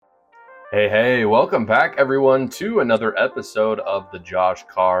Hey, welcome back everyone to another episode of the Josh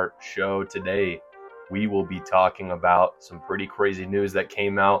Carr Show. Today, we will be talking about some pretty crazy news that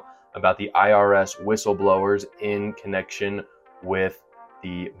came out about the IRS whistleblowers in connection with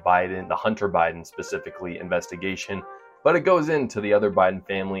the Hunter Biden specifically investigation, but it goes into the other Biden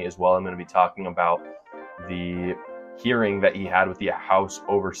family as well. I'm going to be talking about the hearing that he had with the House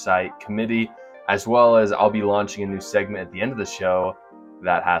Oversight Committee, as well as I'll be launching a new segment at the end of the show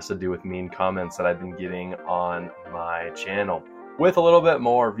that has to do with mean comments that I've been getting on my channel. With a little bit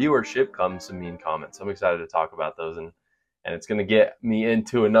more viewership comes some mean comments. I'm excited to talk about those, and it's going to get me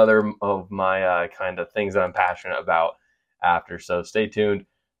into another of my kind of things that I'm passionate about after. So stay tuned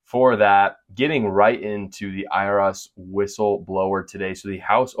for that. Getting right into the IRS whistleblower today. So the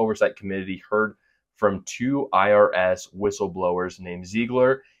House Oversight Committee heard from two IRS whistleblowers named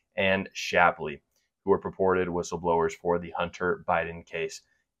Ziegler and Shapley, who were purported whistleblowers for the Hunter Biden case.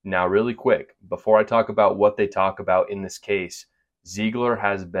 Now, really quick, before I talk about what they talk about in this case, Ziegler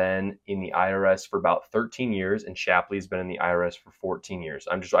has been in the IRS for about 13 years, and Shapley's been in the IRS for 14 years.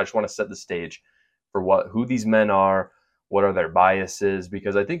 I just want to set the stage for who these men are, what are their biases,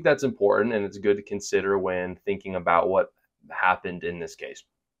 because I think that's important, and it's good to consider when thinking about what happened in this case.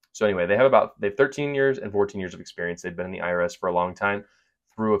 So anyway, they have 13 years and 14 years of experience. They've been in the IRS for a long time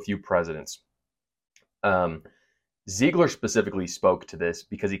through a few presidents. Ziegler specifically spoke to this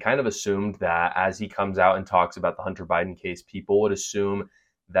because he kind of assumed that as he comes out and talks about the Hunter Biden case, people would assume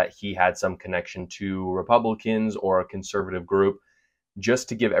that he had some connection to Republicans or a conservative group. Just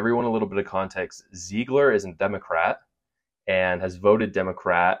to give everyone a little bit of context, Ziegler is a Democrat and has voted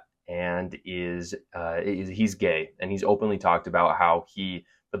Democrat and he's gay, and he's openly talked about how he,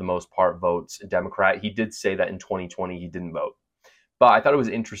 for the most part, votes Democrat. He did say that in 2020 he didn't vote, but I thought it was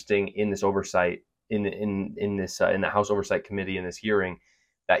interesting in this oversight. In the House Oversight Committee in this hearing,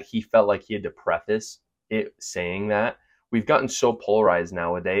 that he felt like he had to preface it saying that we've gotten so polarized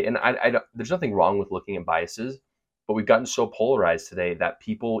nowadays, and there's nothing wrong with looking at biases, but we've gotten so polarized today that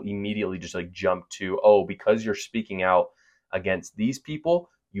people immediately just like jump to, oh, because you're speaking out against these people,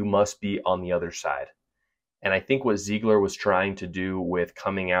 you must be on the other side. And I think what Ziegler was trying to do with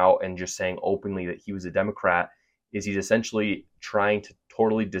coming out and just saying openly that he was a Democrat is he's essentially trying to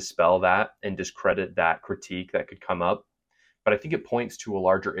totally dispel that and discredit that critique that could come up. But I think it points to a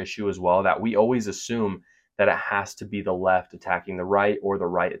larger issue as well, that we always assume that it has to be the left attacking the right or the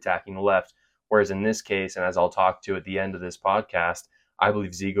right attacking the left. Whereas in this case, and as I'll talk to at the end of this podcast, I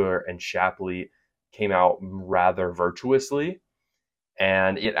believe Ziegler and Shapley came out rather virtuously.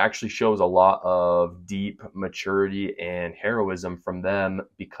 And it actually shows a lot of deep maturity and heroism from them,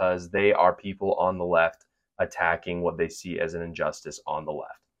 because they are people on the left attacking what they see as an injustice on the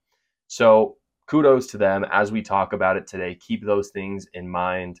left. So kudos to them. As we talk about it today, keep those things in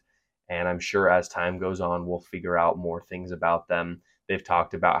mind. And I'm sure as time goes on, we'll figure out more things about them. They've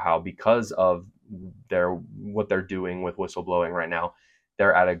talked about how because of what they're doing with whistleblowing right now,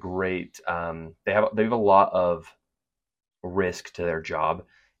 they're at a great, they have a lot of risk to their job,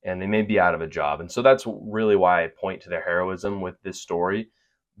 and they may be out of a job. And so that's really why I point to their heroism with this story,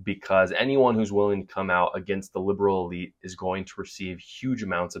 because anyone who's willing to come out against the liberal elite is going to receive huge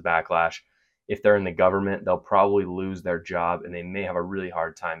amounts of backlash. If they're in the government, they'll probably lose their job, and they may have a really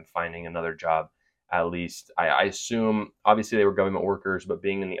hard time finding another job. At least I assume, obviously they were government workers, but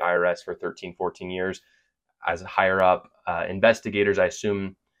being in the IRS for 13, 14 years as higher up investigators, I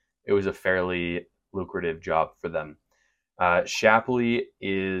assume it was a fairly lucrative job for them. Shapley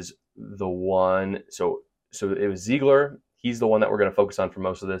is the one, so it was Ziegler. He's the one that we're going to focus on for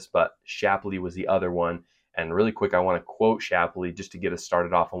most of this, but Shapley was the other one. And really quick, I want to quote Shapley just to get us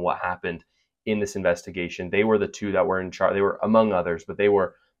started off on what happened in this investigation. They were the two that were in charge. They were among others, but they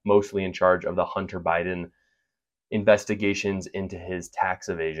were mostly in charge of the Hunter Biden investigations into his tax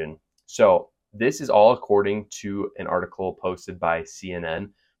evasion. So this is all according to an article posted by CNN.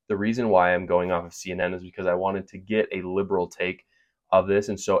 The reason why I'm going off of CNN is because I wanted to get a liberal take of this.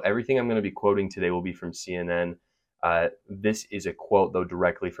 And so everything I'm going to be quoting today will be from CNN. This is a quote, though,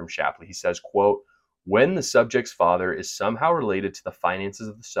 directly from Shapley. He says, quote, "When the subject's father is somehow related to the finances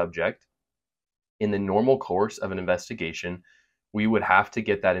of the subject, in the normal course of an investigation, we would have to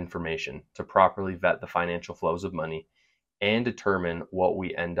get that information to properly vet the financial flows of money and determine what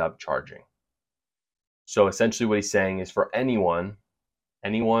we end up charging." So essentially what he's saying is for anyone,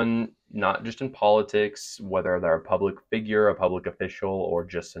 not just in politics, whether they're a public figure, a public official, or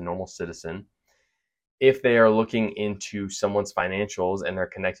just a normal citizen, if they are looking into someone's financials and they're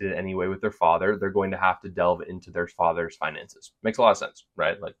connected in any way with their father, they're going to have to delve into their father's finances. Makes a lot of sense,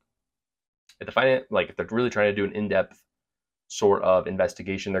 right? Like if they're really trying to do an in-depth sort of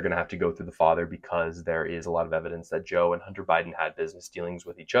investigation, they're going to have to go through the father because there is a lot of evidence that Joe and Hunter Biden had business dealings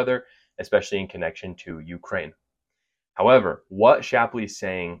with each other, especially in connection to Ukraine. However, what Shapley is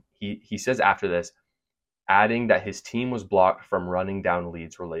saying, he says after this, adding that his team was blocked from running down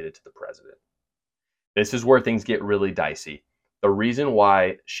leads related to the president. This is where things get really dicey. The reason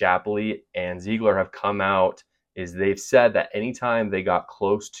why Shapley and Ziegler have come out is they've said that anytime they got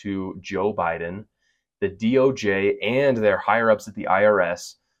close to Joe Biden, the DOJ and their higher-ups at the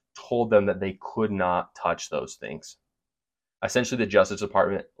IRS told them that they could not touch those things. Essentially, the Justice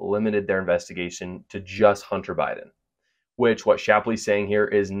Department limited their investigation to just Hunter Biden, which what Shapley's saying here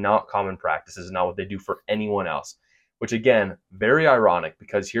is not common practice. This is not what they do for anyone else, which again, very ironic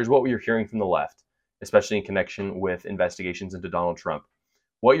because here's what we are hearing from the left, especially in connection with investigations into Donald Trump.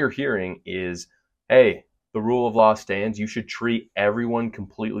 What you're hearing is, hey, the rule of law stands. You should treat everyone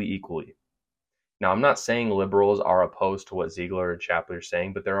completely equally. Now, I'm not saying liberals are opposed to what Ziegler and Shapley are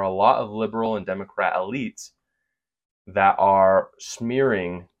saying, but there are a lot of liberal and Democrat elites that are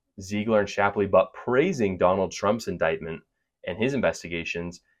smearing Ziegler and Shapley, but praising Donald Trump's indictment and his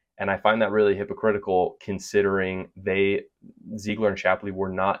investigations. And I find that really hypocritical considering Ziegler and Shapley were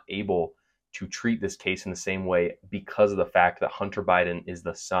not able to treat this case in the same way because of the fact that Hunter Biden is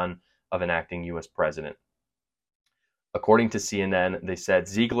the son of an acting U.S. president. According to CNN, they said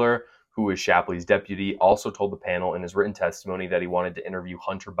Ziegler, who is Shapley's deputy, also told the panel in his written testimony that he wanted to interview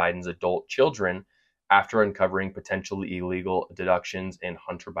Hunter Biden's adult children after uncovering potentially illegal deductions in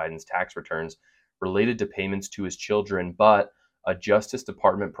Hunter Biden's tax returns related to payments to his children, but a Justice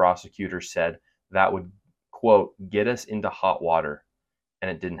Department prosecutor said that would, quote, get us into hot water,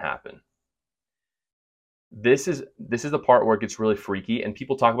 and it didn't happen. This is the part where it gets really freaky, and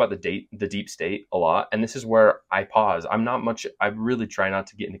people talk about the deep state a lot, and this is where I pause. I really try not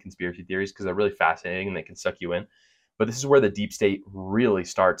to get into conspiracy theories because they're really fascinating and they can suck you in, but this is where the deep state really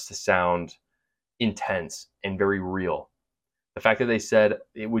starts to sound intense and very real. The fact that they said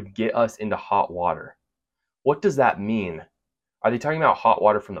it would get us into hot water. What does that mean? Are they talking about hot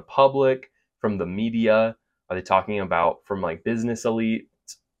water from the public, from the media? Are they talking about from like business elite?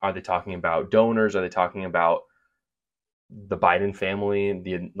 Are they talking about donors? Are they talking about the Biden family,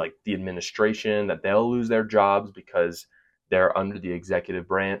 the administration, that they'll lose their jobs because they're under the executive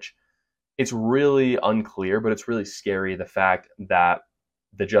branch? It's really unclear, but it's really scary, the fact that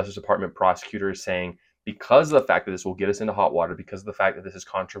the Justice Department prosecutor is saying, because of the fact that this will get us into hot water, because of the fact that this is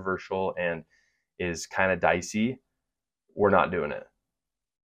controversial and is kind of dicey, we're not doing it.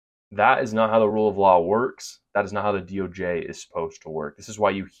 That is not how the rule of law works. That is not how the DOJ is supposed to work. This is why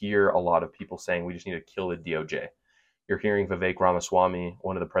you hear a lot of people saying we just need to kill the DOJ. You're hearing Vivek Ramaswamy,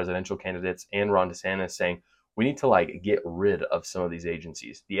 one of the presidential candidates, and Ron DeSantis saying we need to get rid of some of these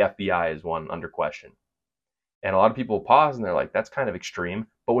agencies. The FBI is one under question. And a lot of people pause and they're like, that's kind of extreme.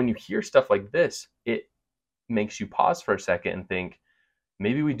 But when you hear stuff like this, it makes you pause for a second and think,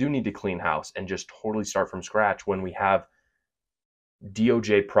 maybe we do need to clean house and just totally start from scratch when we have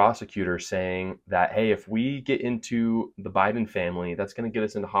DOJ prosecutors saying that, hey, if we get into the Biden family, that's going to get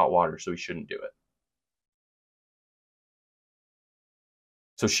us into hot water, so we shouldn't do it.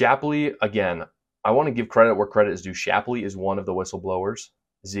 So Shapley, again, I want to give credit where credit is due. Shapley is one of the whistleblowers.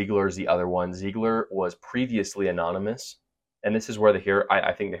 Ziegler is the other one. Ziegler was previously anonymous, and this is where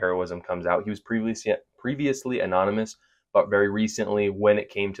I think the heroism comes out. He was previously anonymous, but very recently, when it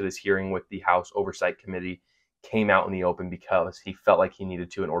came to this hearing with the House Oversight Committee, came out in the open because he felt like he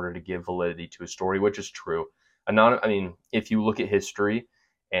needed to in order to give validity to his story, which is true. If you look at history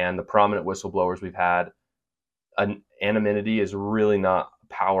and the prominent whistleblowers we've had, anonymity is really not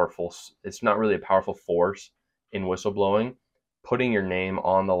powerful. It's not really a powerful force in whistleblowing. Putting your name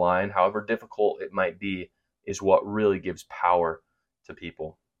on the line, however difficult it might be, is what really gives power to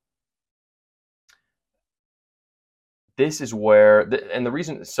people. This is where,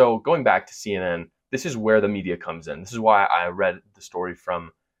 so going back to CNN, this is where the media comes in. This is why I read the story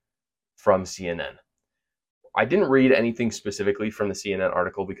from CNN. I didn't read anything specifically from the CNN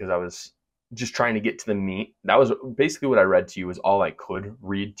article because I was just trying to get to the meat. That was basically what I read to you, was all I could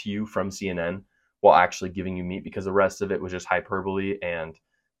read to you from CNN while actually giving you meat, because the rest of it was just hyperbole and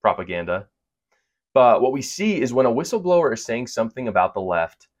propaganda. But what we see is when a whistleblower is saying something about the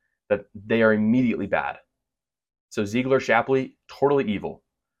left, that they are immediately bad. So Ziegler, Shapley, totally evil.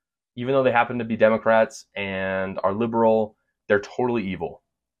 Even though they happen to be Democrats and are liberal, they're totally evil,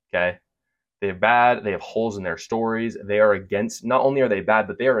 okay? They're bad. They have holes in their stories. They are against, not only are they bad,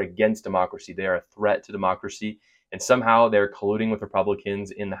 but they are against democracy. They are a threat to democracy. And somehow they're colluding with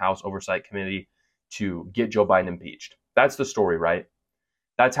Republicans in the House Oversight Committee to get Joe Biden impeached. That's the story, right?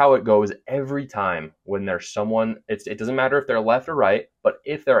 That's how it goes every time when there's someone. It doesn't matter if they're left or right, but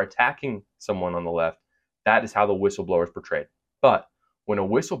if they're attacking someone on the left, that is how the whistleblower is portrayed. But when a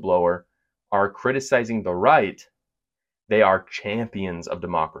whistleblower are criticizing the right, they are champions of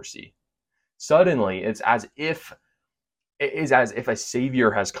democracy. Suddenly, it is as if a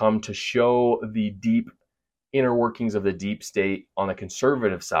savior has come to show the deep inner workings of the deep state on the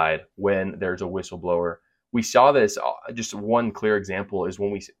conservative side when there's a whistleblower. We saw this. Just one clear example is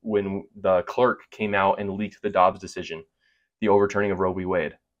when the clerk came out and leaked the Dobbs decision, the overturning of Roe v.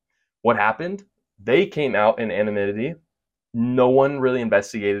 Wade. What happened? They came out in anonymity. No one really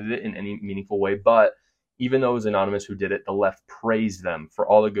investigated it in any meaningful way, but even though it was anonymous who did it, the left praised them for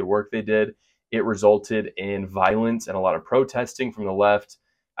all the good work they did. It resulted in violence and a lot of protesting from the left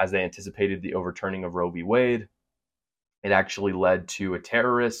as they anticipated the overturning of Roe v. Wade. It actually led to a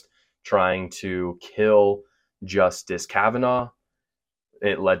terrorist trying to kill Justice Kavanaugh.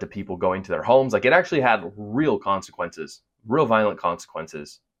 It led to people going to their homes. Like, it actually had real consequences, real violent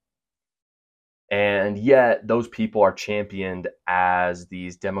consequences. And yet those people are championed as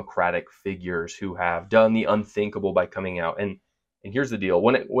these democratic figures who have done the unthinkable by coming out. And here's the deal: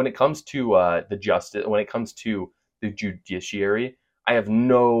 when it comes to when it comes to the judiciary, I have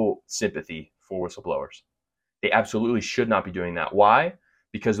no sympathy for whistleblowers. They absolutely should not be doing that. Why?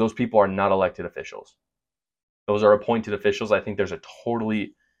 Because those people are not elected officials. Those are appointed officials. I think there's a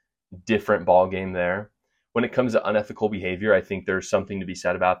totally different ballgame there. When it comes to unethical behavior, I think there's something to be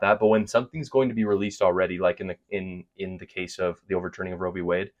said about that. But when something's going to be released already, like in the case of the overturning of Roe v.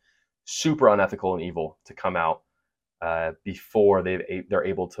 Wade, super unethical and evil to come out before they're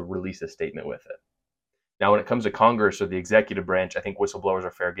able to release a statement with it. Now, when it comes to Congress or the executive branch, I think whistleblowers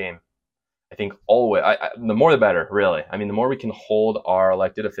are fair game. I think always, the more the better, really. I mean, the more we can hold our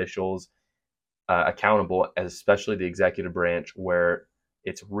elected officials accountable, especially the executive branch, where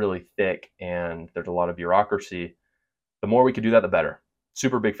it's really thick and there's a lot of bureaucracy, the more we could do that, the better.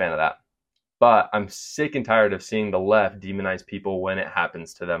 Super big fan of that. But I'm sick and tired of seeing the left demonize people when it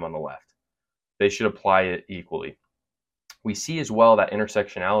happens to them on the left. They should apply it equally. We see as well that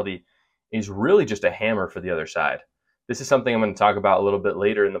intersectionality is really just a hammer for the other side. This is something I'm going to talk about a little bit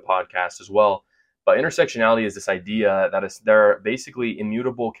later in the podcast as well. But intersectionality is this idea that there are basically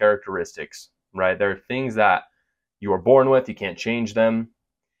immutable characteristics, right? There are things that you are born with, you can't change them.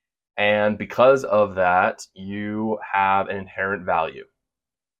 And because of that, you have an inherent value.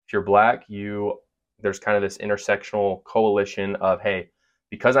 If you're black, there's kind of this intersectional coalition of, hey,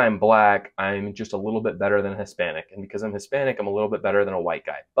 because I'm black, I'm just a little bit better than Hispanic. And because I'm Hispanic, I'm a little bit better than a white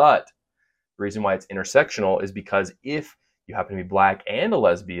guy. But the reason why it's intersectional is because if you happen to be black and a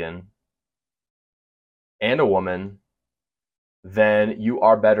lesbian and a woman, then you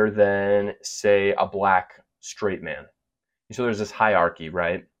are better than, say, a black straight man. And so there's this hierarchy,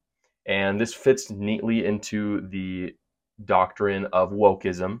 right? And this fits neatly into the doctrine of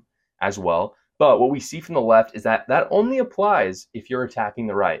wokeism as well. But what we see from the left is that only applies if you're attacking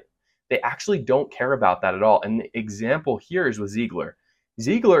the right. They actually don't care about that at all. And the example here is with Ziegler.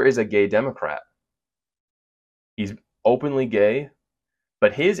 Ziegler is a gay Democrat. He's openly gay,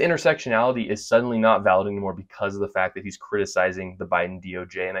 but his intersectionality is suddenly not valid anymore because of the fact that he's criticizing the Biden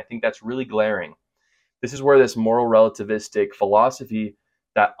DOJ. And I think that's really glaring. This is where this moral relativistic philosophy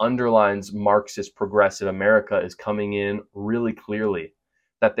that underlines Marxist progressive America is coming in really clearly.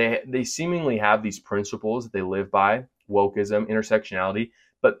 That they seemingly have these principles that they live by, wokeism, intersectionality,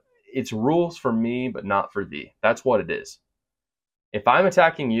 but it's rules for me, but not for thee. That's what it is. If I'm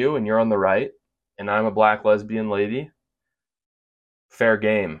attacking you and you're on the right, and I'm a black lesbian lady, fair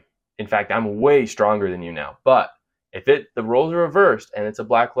game. In fact, I'm way stronger than you now. But if the roles are reversed and it's a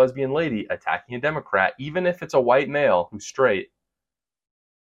black lesbian lady attacking a Democrat, even if it's a white male who's straight,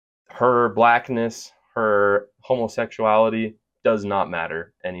 her blackness, her homosexuality does not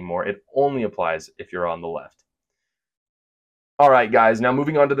matter anymore. It only applies if you're on the left. All right, guys, now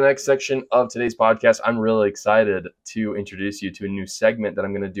moving on to the next section of today's podcast, I'm really excited to introduce you to a new segment that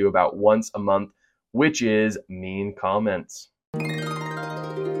I'm going to do about once a month, which is Mean Comments.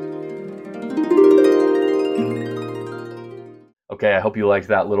 Okay, I hope you liked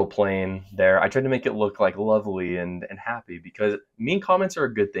that little plane there. I tried to make it look like lovely and happy because mean comments are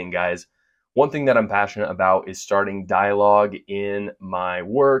a good thing, guys. One thing that I'm passionate about is starting dialogue in my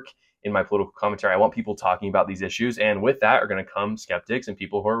work, in my political commentary. I want people talking about these issues, and with that are going to come skeptics and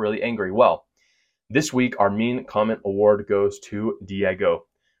people who are really angry. Well, this week our Mean Comment Award goes to Diego,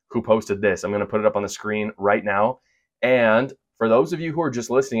 who posted this. I'm going to put it up on the screen right now. And for those of you who are just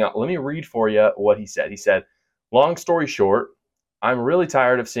listening, let me read for you what he said. He said, long story short, I'm really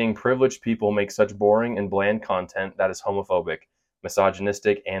tired of seeing privileged people make such boring and bland content that is homophobic.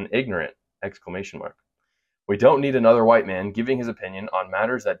 misogynistic, and ignorant! Exclamation mark. We don't need another white man giving his opinion on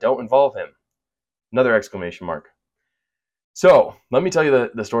matters that don't involve him! Another exclamation mark. So let me tell you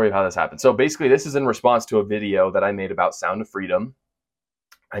the story of how this happened. So basically, this is in response to a video that I made about Sound of Freedom.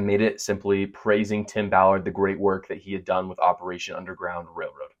 I made it simply praising Tim Ballard, the great work that he had done with Operation Underground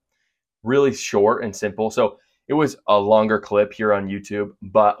Railroad. Really short and simple. So it was a longer clip here on YouTube,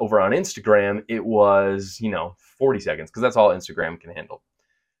 but over on Instagram, it was, 40 seconds, because that's all Instagram can handle.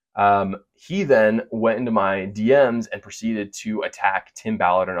 He then went into my DMs and proceeded to attack Tim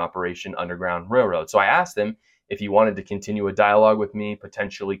Ballard and Operation Underground Railroad. So I asked him if he wanted to continue a dialogue with me,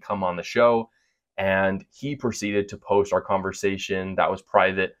 potentially come on the show, and he proceeded to post our conversation that was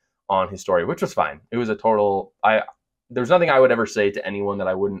private on his story, which was fine. It was a total, there's nothing I would ever say to anyone that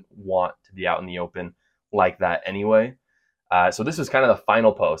I wouldn't want to be out in the open like that anyway. So this was kind of the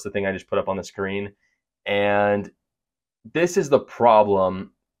final post, the thing I just put up on the screen. And this is the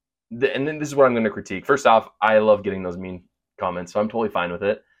problem. And then this is what I'm going to critique. First off, I love getting those mean comments, so I'm totally fine with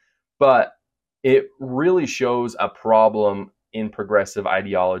it. But it really shows a problem in progressive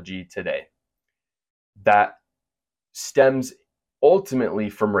ideology today that stems ultimately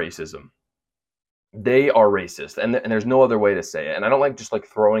from racism. They are racist, and there's no other way to say it. And I don't like just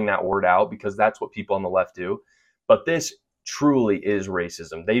throwing that word out, because that's what people on the left do. But this truly is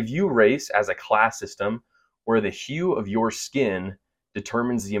racism. They view race as a class system where the hue of your skin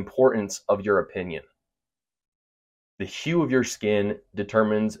determines the importance of your opinion. The hue of your skin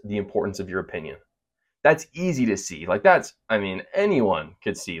determines the importance of your opinion. That's easy to see. Anyone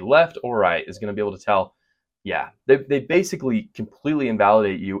could see, left or right, is going to be able to tell. Yeah, they basically completely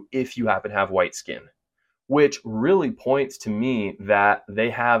invalidate you if you happen to have white skin, which really points to me that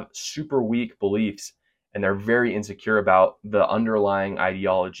they have super weak beliefs and they're very insecure about the underlying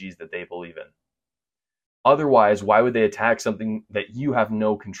ideologies that they believe in. Otherwise, why would they attack something that you have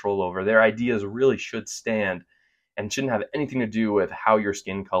no control over? Their ideas really should stand and shouldn't have anything to do with how your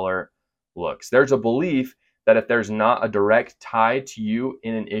skin color looks. There's a belief that if there's not a direct tie to you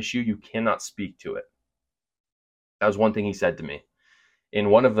in an issue, you cannot speak to it. That was one thing he said to me. In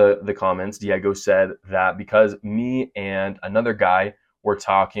one of the comments, Diego said that because me and another guy were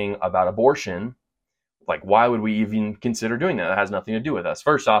talking about abortion, why would we even consider doing that? That has nothing to do with us.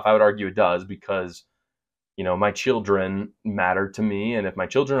 First off, I would argue it does, because my children matter to me, and if my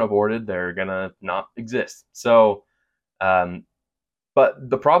children are aborted, they're gonna not exist. So, but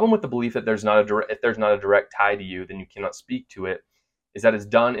the problem with the belief that if there's not a direct tie to you, then you cannot speak to it, is that it's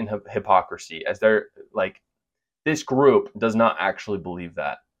done in hypocrisy. As they're this group does not actually believe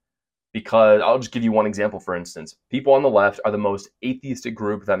that, because I'll just give you one example. For instance, people on the left are the most atheistic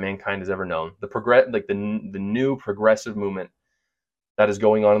group that mankind has ever known. The new progressive movement that is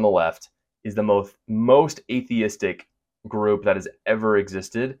going on the left is the most atheistic group that has ever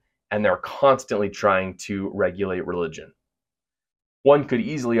existed, and they're constantly trying to regulate religion. One could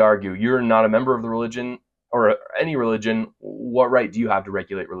easily argue, you're not a member of the religion or any religion. What right do you have to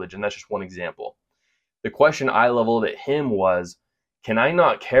regulate religion? That's just one example. The question I leveled at him was, can I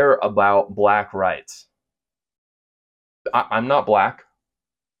not care about black rights? I'm not black.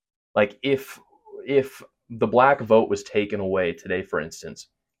 If the black vote was taken away today, for instance,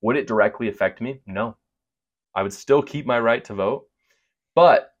 would it directly affect me? No. I would still keep my right to vote.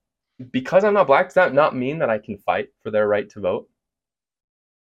 But because I'm not black, does that not mean that I can fight for their right to vote?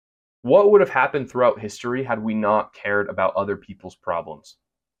 What would have happened throughout history had we not cared about other people's problems?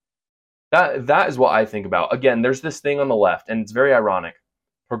 That is what I think about. Again, there's this thing on the left, and it's very ironic.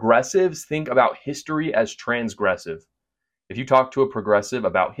 Progressives think about history as transgressive. If you talk to a progressive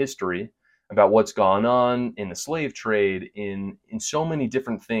about history, about what's gone on in the slave trade, in so many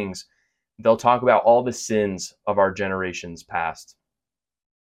different things, they'll talk about all the sins of our generations past.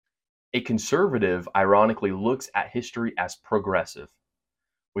 A conservative, ironically, looks at history as progressive.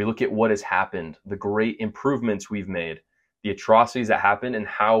 We look at what has happened, the great improvements we've made, the atrocities that happened, and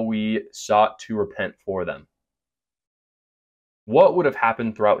how we sought to repent for them. What would have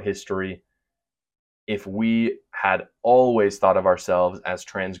happened throughout history if we had always thought of ourselves as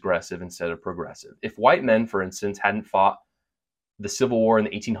transgressive instead of progressive? If white men, for instance, hadn't fought the Civil War in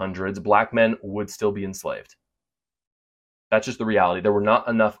the 1800s, black men would still be enslaved. That's just the reality. There were not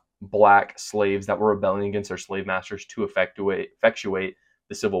enough black slaves that were rebelling against their slave masters to effectuate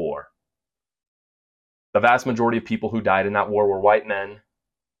the Civil War. The vast majority of people who died in that war were white men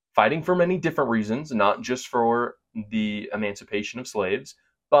fighting for many different reasons, not just for the emancipation of slaves,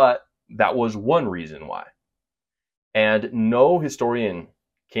 but that was one reason why. And no historian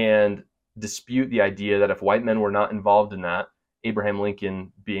can dispute the idea that if white men were not involved in that, Abraham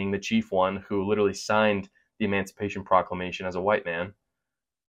Lincoln being the chief one who literally signed the Emancipation Proclamation as a white man.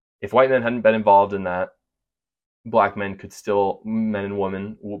 If white men hadn't been involved in that, black men and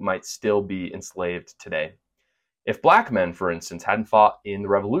women might still be enslaved today. If black men, for instance, hadn't fought in the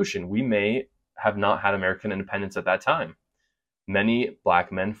Revolution, we may have not had American independence at that time. Many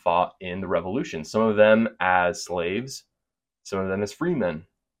black men fought in the Revolution, some of them as slaves, some of them as free men.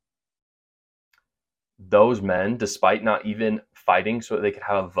 Those men, despite not even fighting so that they could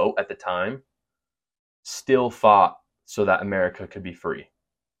have a vote at the time, still fought so that America could be free.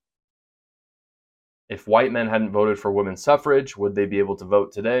 If white men hadn't voted for women's suffrage, would they be able to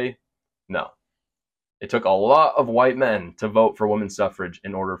vote today? No. It took a lot of white men to vote for women's suffrage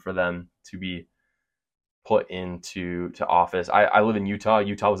in order for them to be put into office. I live in Utah.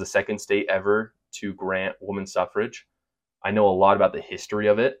 Utah was the second state ever to grant women's suffrage. I know a lot about the history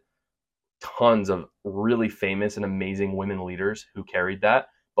of it. Tons of really famous and amazing women leaders who carried that.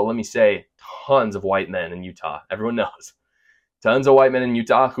 But let me say, tons of white men in Utah. Everyone knows. Tons of white men in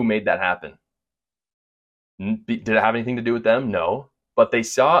Utah who made that happen. Did it have anything to do with them? No. But they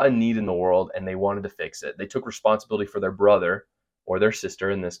saw a need in the world and they wanted to fix it. They took responsibility for their brother or their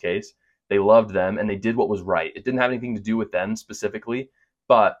sister in this case. They loved them and they did what was right. It didn't have anything to do with them specifically,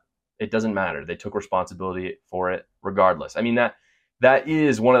 but it doesn't matter. They took responsibility for it regardless. I mean, that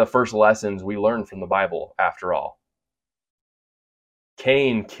is one of the first lessons we learn from the Bible, after all.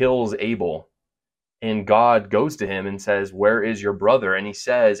 Cain kills Abel, and God goes to him and says, "Where is your brother?" And he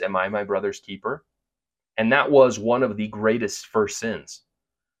says, "Am I my brother's keeper?" And that was one of the greatest first sins,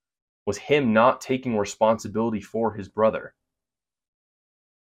 was him not taking responsibility for his brother.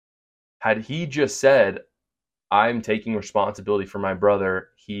 Had he just said, "I'm taking responsibility for my brother,"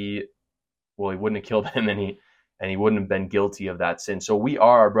 he wouldn't have killed him, and he wouldn't have been guilty of that sin. So we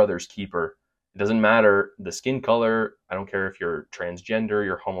are our brother's keeper. It doesn't matter the skin color. I don't care if you're transgender,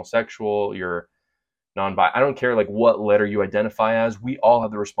 you're homosexual, you're non-bi. I don't care like what letter you identify as. We all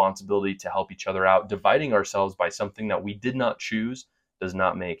have the responsibility to help each other out. Dividing ourselves by something that we did not choose does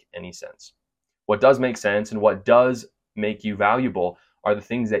not make any sense. What does make sense and what does make you valuable are the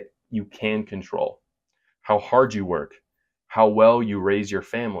things that you can control. How hard you work, how well you raise your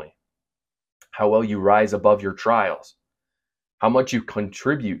family, how well you rise above your trials, how much you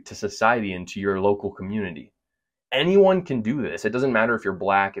contribute to society and to your local community. Anyone can do this. It doesn't matter if you're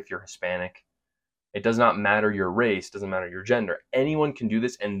black, if you're Hispanic. It does not matter your race, doesn't matter your gender. Anyone can do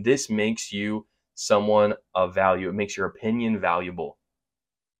this, and this makes you someone of value. It makes your opinion valuable.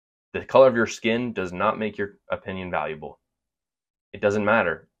 The color of your skin does not make your opinion valuable. It doesn't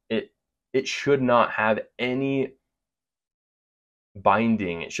matter. It should not have any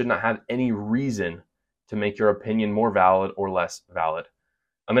binding. It should not have any reason to make your opinion more valid or less valid.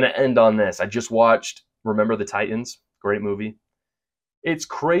 I'm going to end on this. I just watched Remember the Titans. Great movie. It's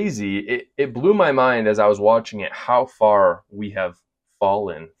crazy. It blew my mind as I was watching it how far we have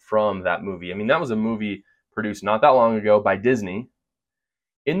fallen from that movie. I mean, that was a movie produced not that long ago by Disney.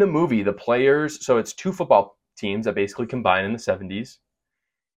 In the movie, the players, so it's two football teams that basically combine in the 70s.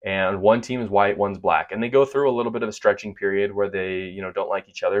 And one team is white, one's black. And they go through a little bit of a stretching period where they, don't like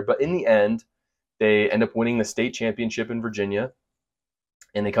each other. But in the end, they end up winning the state championship in Virginia.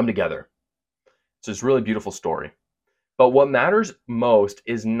 And they come together. So it's a really beautiful story. But what matters most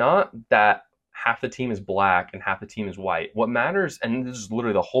is not that half the team is black and half the team is white. What matters, and this is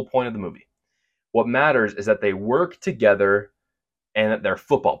literally the whole point of the movie, what matters is that they work together and that they're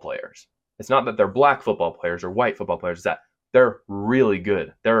football players. It's not that they're black football players or white football players. It's that they're really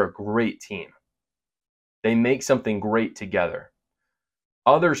good. They're a great team. They make something great together.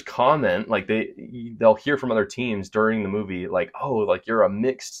 Others comment, like they'll hear from other teams during the movie, like, "Oh, like you're a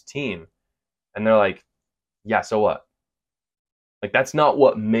mixed team." And they're like, "Yeah, so what?" Like, that's not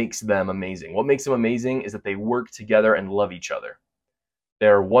what makes them amazing. What makes them amazing is that they work together and love each other.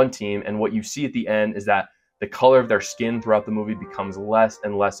 They're one team, and what you see at the end is that the color of their skin throughout the movie becomes less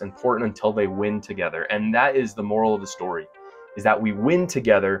and less important until they win together. And that is the moral of the story, is that we win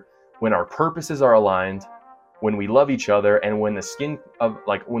together when our purposes are aligned, when we love each other, and when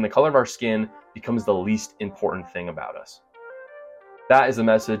when the color of our skin becomes the least important thing about us. That is the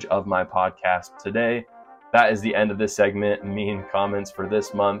message of my podcast today. That is the end of this segment, mean comments for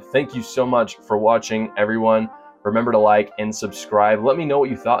this month. Thank you so much for watching, everyone. Remember to like and subscribe. Let me know what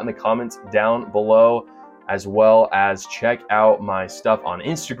you thought in the comments down below, as well as check out my stuff on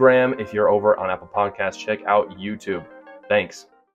Instagram. If you're over on Apple Podcasts, check out YouTube. Thanks.